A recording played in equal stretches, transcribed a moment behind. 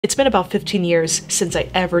It's been about 15 years since I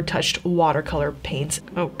ever touched watercolor paints.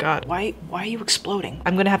 Oh god, why are you exploding?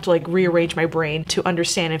 I'm gonna have to like rearrange my brain to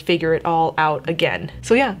understand and figure it all out again.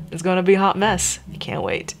 So yeah, it's gonna be a hot mess. I can't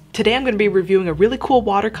wait. Today I'm going to be reviewing a really cool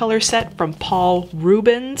watercolor set from Paul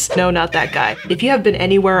Rubens. No, not that guy. If you have been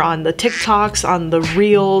anywhere on the TikToks, on the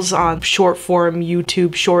Reels, on short form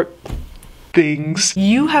YouTube short things,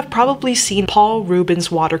 you have probably seen Paul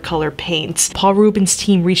Rubens watercolor paints. Paul Rubens'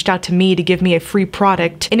 team reached out to me to give me a free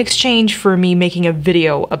product in exchange for me making a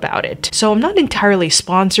video about it. So I'm not entirely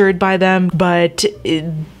sponsored by them, but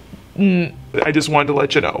I just wanted to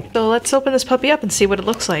let you know. So let's open this puppy up and see what it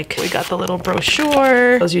looks like. We got the little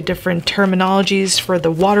brochure. Tells you different terminologies for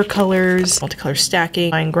the watercolors. Multicolor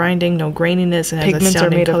stacking, line grinding, no graininess, and pigments are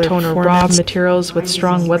made of toner raw materials with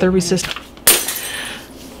strong weather resistance.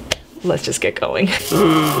 Let's just get going.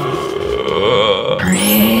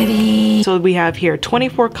 Pretty. So we have here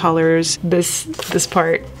 24 colors. This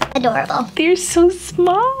part. Adorable. They're so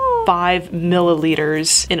small. 5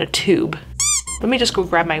 milliliters in a tube. Let me just go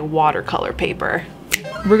grab my watercolor paper.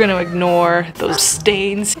 We're gonna ignore those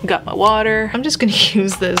stains. Got my water. I'm just gonna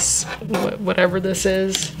use this, whatever this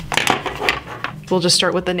is. We'll just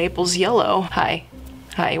start with the Naples yellow. Hi.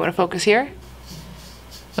 Hi, you wanna focus here?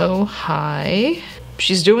 Oh, hi.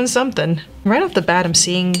 She's doing something. Right off the bat, I'm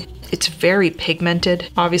seeing it's very pigmented.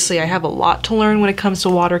 Obviously, I have a lot to learn when it comes to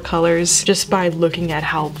watercolors. Just by looking at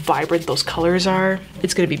how vibrant those colors are,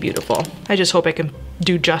 it's gonna be beautiful. I just hope I can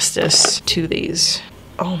do justice to these.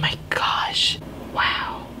 Oh my gosh. Wow.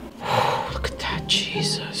 Look at that,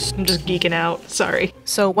 Jesus. I'm just geeking out, sorry.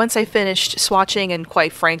 So once I finished swatching and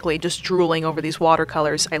quite frankly just drooling over these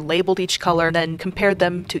watercolors, I labeled each color and then compared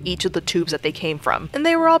them to each of the tubes that they came from. And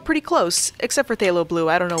they were all pretty close, except for Phthalo Blue.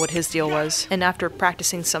 I don't know what his deal was. And after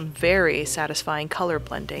practicing some very satisfying color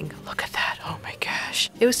blending, look at that, oh my gosh.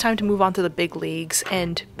 It was time to move on to the big leagues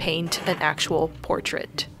and paint an actual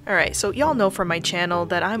portrait. Alright, so y'all know from my channel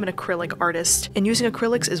that I'm an acrylic artist, and using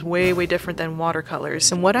acrylics is way different than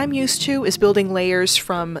watercolors. And what I'm used to is building layers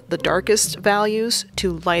from the darkest values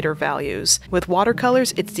to lighter values. With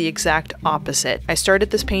watercolors, it's the exact opposite. I started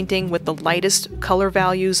this painting with the lightest color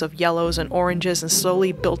values of yellows and oranges and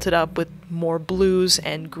slowly built it up with more blues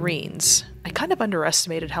and greens. I kind of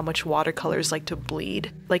underestimated how much watercolors like to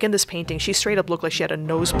bleed. Like in this painting, she straight up looked like she had a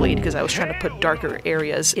nosebleed because I was trying to put darker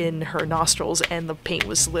areas in her nostrils and the paint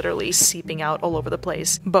was literally seeping out all over the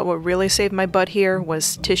place. But what really saved my butt here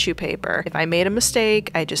was tissue paper. If I made a mistake,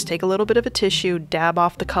 I just take a little bit of a tissue, dab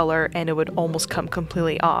off the color, and it would almost come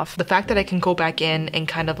completely off. The fact that I can go back in and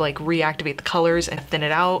kind of like reactivate the colors and thin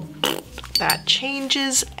it out, that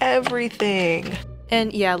changes everything.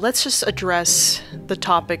 And yeah, let's just address the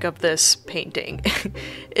topic of this painting.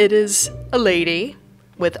 It is a lady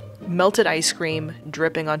with melted ice cream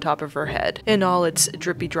dripping on top of her head in all its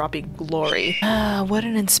drippy droppy glory. Ah, what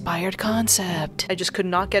an inspired concept. I just could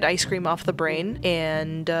not get ice cream off the brain,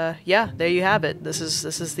 and yeah, there you have it. This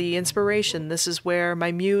is the inspiration. This is where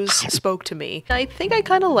my muse spoke to me. I think I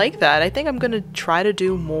kind of like that. I think I'm gonna try to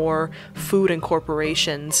do more food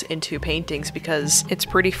incorporations into paintings because it's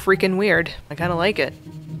pretty freaking weird. I kind of like it.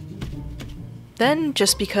 Then,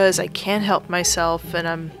 just because I can't help myself and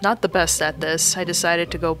I'm not the best at this, I decided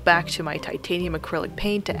to go back to my titanium acrylic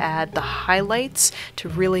paint to add the highlights to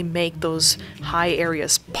really make those high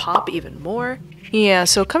areas pop even more. Yeah,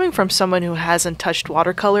 so coming from someone who hasn't touched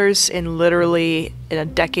watercolors in literally a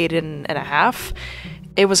decade and a half,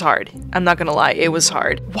 it was hard. I'm not gonna lie, it was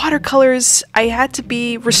hard. Watercolors, I had to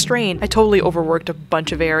be restrained. I totally overworked a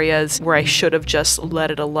bunch of areas where I should have just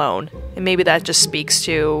let it alone. And maybe that just speaks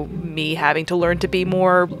to me having to learn to be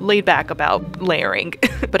more laid back about layering.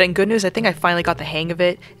 But in good news, I think I finally got the hang of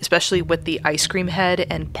it, especially with the ice cream head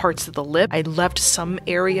and parts of the lip. I left some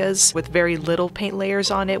areas with very little paint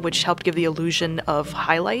layers on it, which helped give the illusion of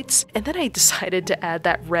highlights. And then I decided to add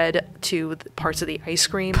that red to the parts of the ice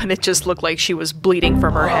cream, and it just looked like she was bleeding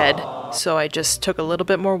from her head. So I just took a little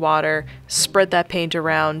bit more water, spread that paint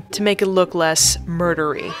around to make it look less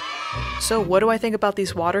murdery. So what do I think about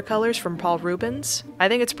these watercolors from Paul Rubens? I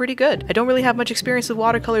think it's pretty good. I don't really have much experience with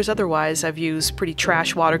watercolors otherwise. I've used pretty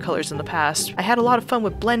trash watercolors in the past. I had a lot of fun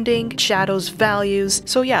with blending, shadows, values.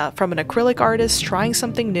 So yeah, from an acrylic artist trying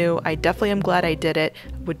something new, I definitely am glad I did it.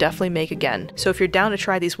 Would definitely make again. So if you're down to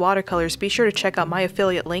try these watercolors, be sure to check out my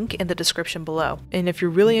affiliate link in the description below. And if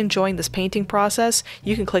you're really enjoying this painting process,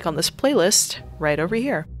 you can click on this playlist right over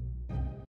here.